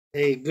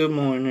Hey, good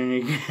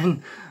morning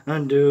again. I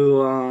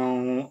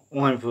do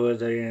one for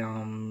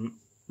the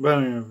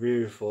Burning and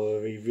Beautiful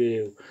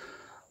review.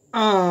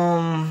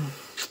 Um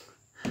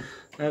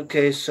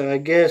okay, so I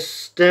guess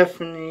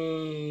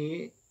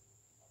Stephanie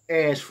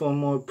asked for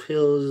more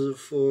pills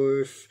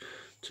for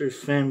to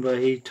Finn, but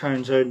he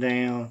turns her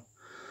down.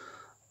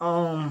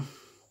 Um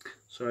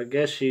so I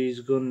guess she's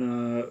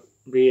gonna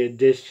be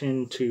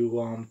addition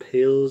to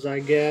pills, I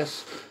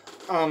guess.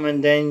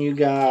 And then you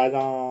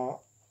got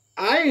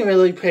I didn't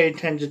really pay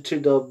attention to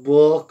the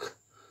book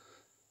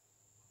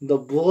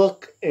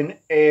and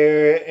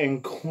Air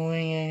and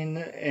Queen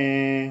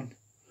and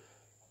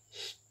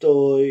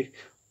Story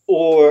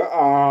or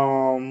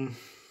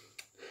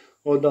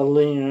the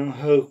Liam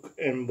Hook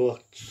and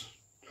books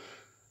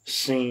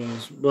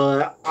scenes.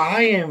 But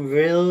I am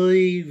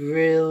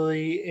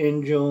really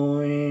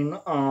enjoying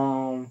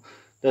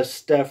the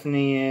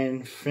Stephanie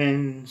and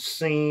Finn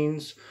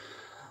scenes.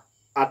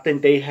 I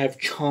think they have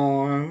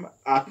charm.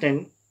 I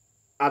think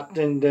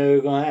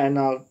they're gonna end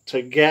up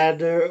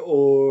together,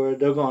 or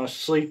they're gonna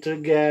sleep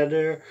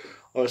together,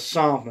 or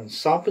something.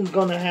 Something's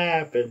gonna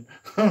happen.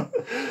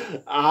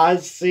 I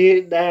see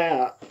it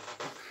now.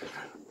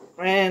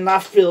 Man, I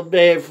feel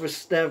bad for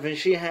Stephanie.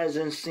 She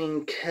hasn't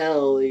seen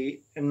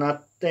Kelly, and I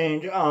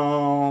think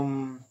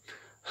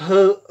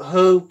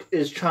Hope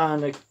is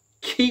trying to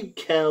keep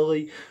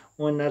Kelly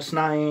when that's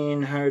not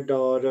in her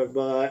daughter.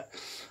 But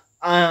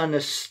I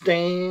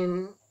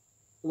understand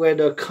where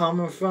they're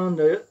coming from.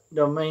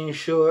 They're making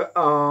sure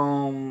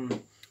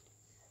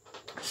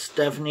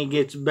Stephanie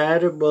gets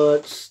better,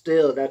 but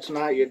still, that's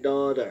not your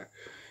daughter.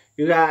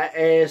 You gotta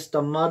ask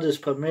the mother's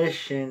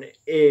permission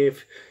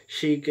if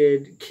she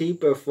could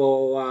keep her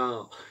for a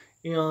while.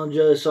 You know,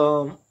 just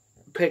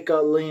pick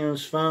up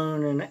Liam's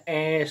phone and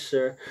ask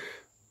her.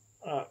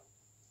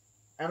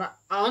 And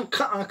I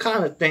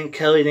kind of think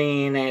Kelly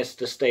didn't ask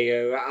to stay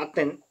over. I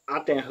think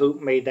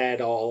Hoop made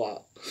that all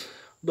up.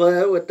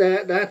 But with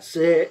that, that's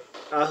it.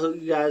 I hope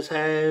you guys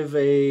have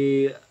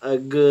a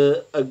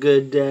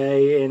good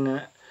day,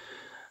 and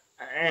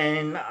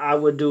I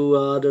would do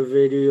the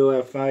video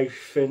if I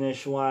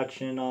finish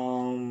watching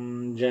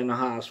General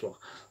Hospital.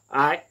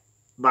 Alright,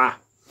 bye.